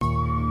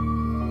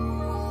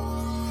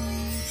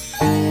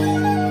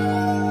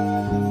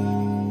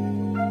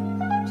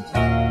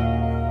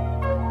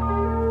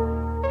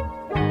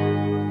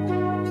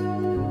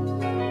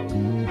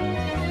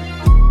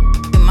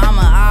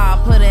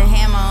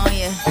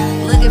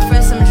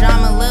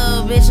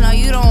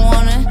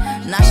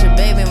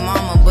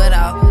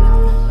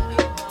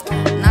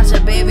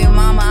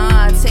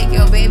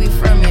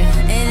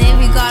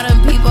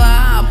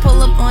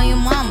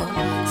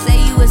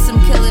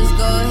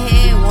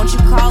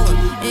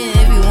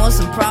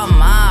some problem,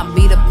 I'll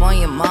beat up on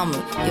your mama.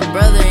 Your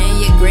brother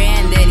and your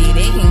granddaddy,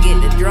 they can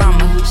get the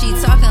drama. She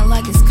talking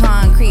like it's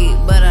concrete,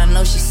 but I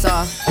know she's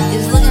soft.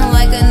 It's looking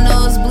like a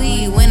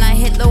nosebleed when I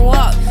hit the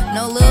walk.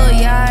 No little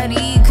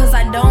yachty, cause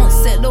I don't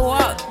sit the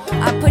walk.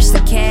 I pushed the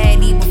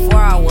caddy before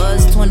I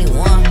was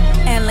 21.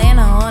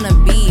 Atlanta on a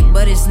beat,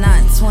 but it's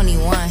not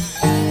 21.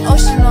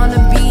 Ocean on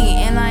the beat,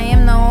 and I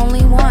am the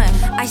only one.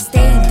 I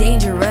stay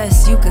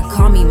dangerous, you could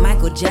call me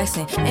Michael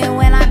Jackson. And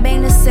when I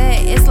bang the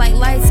set, it's like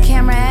lights,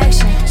 camera,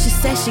 action. She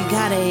said she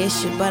got an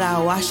issue, but I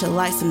wash her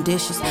like some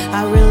dishes.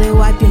 I really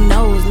wipe your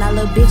nose, now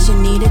little bitch you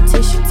need a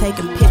tissue.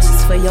 Taking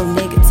pictures for your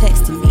nigga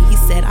texting me, he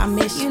said I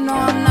miss you. You know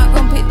I'm not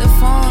gonna pick the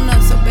phone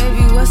up, so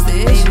baby what's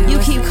the issue? You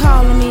keep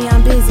calling me,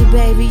 I'm busy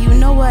baby, you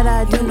know what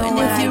I do. And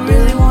if you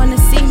really wanna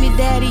see me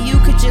daddy, you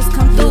could just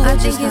come through. I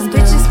think his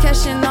bitch is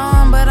catching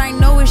on, but I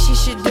know what she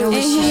should do. And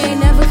he ain't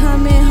never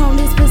coming home,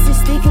 this pussy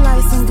sticky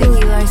like some glue.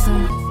 Sticky like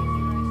some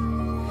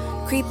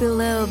creepy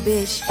little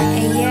bitch.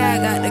 And yeah, I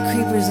got the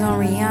creepers on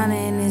Rihanna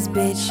and this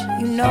bitch.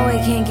 You know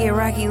it can't get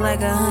rocky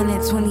like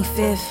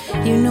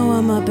 125th. You know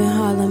I'm up in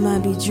Harlem, I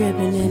be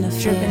dripping in a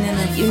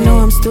fit. You know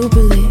I'm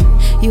stupid lit,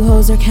 you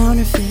hoes are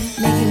counterfeit.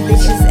 Making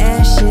bitches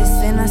ashes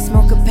and I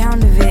smoke a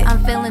pound of it.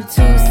 I'm feeling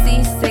too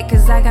seasick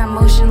cause I got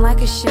motion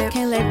like a ship.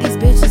 Can't let these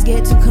bitches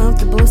get too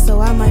comfortable, so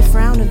I might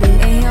frown a bit.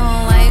 And he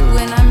don't like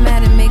when I'm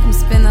mad and make him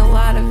spend a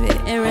lot of it.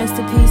 And rest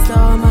in peace to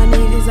all my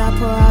niggas, I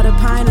pour out a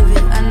pint of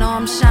it. I know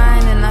I'm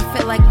shining, I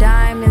feel like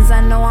diamonds,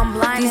 I know I'm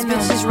blind. These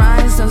bitches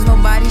rhinestones,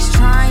 nobody's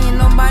trying,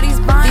 nobody's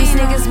buying. These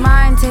niggas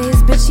mine, to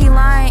his bitch he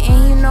lying,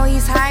 and you know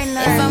he's hiding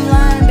her. If I'm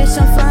lying, bitch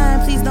I'm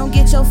flying, please don't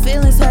get your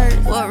feelings hurt.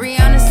 What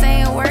Rihanna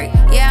saying work?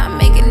 Yeah, I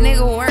make a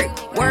nigga work.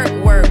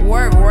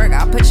 Work.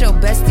 I put your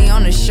bestie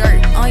on the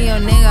shirt. On your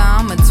nigga,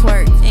 I'ma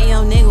twerk. And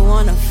your nigga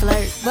wanna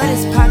flirt, but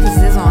his pockets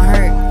is on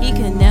hurt. He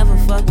could never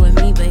fuck with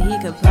me, but he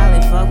could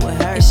probably fuck with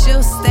her. And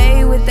she'll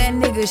stay with that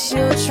nigga,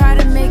 she'll try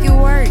to make it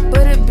work.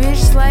 But a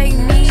bitch like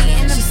me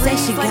in the she say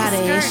she like got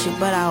an issue,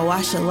 but I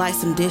wash her like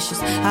some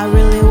dishes. I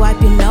really wipe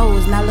your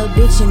nose, now little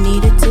bitch you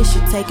need a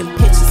tissue. Taking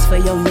pictures for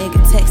your nigga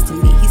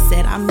texting me, he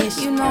said I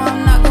miss you. You know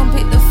I'm not gonna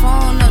pick the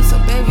phone up, so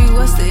baby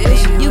what's the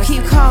issue? You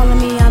keep calling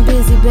me, I'm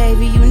busy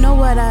baby, you know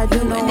what I do.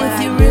 And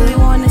if you really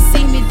wanna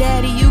see me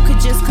daddy, you could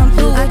just come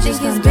through. I think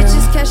his bitch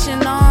is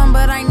catching on,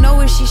 but I know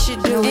what she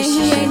should do. And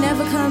he ain't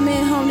never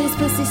coming home, this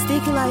pussy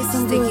sticky like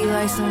some glue. Sticky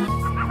like some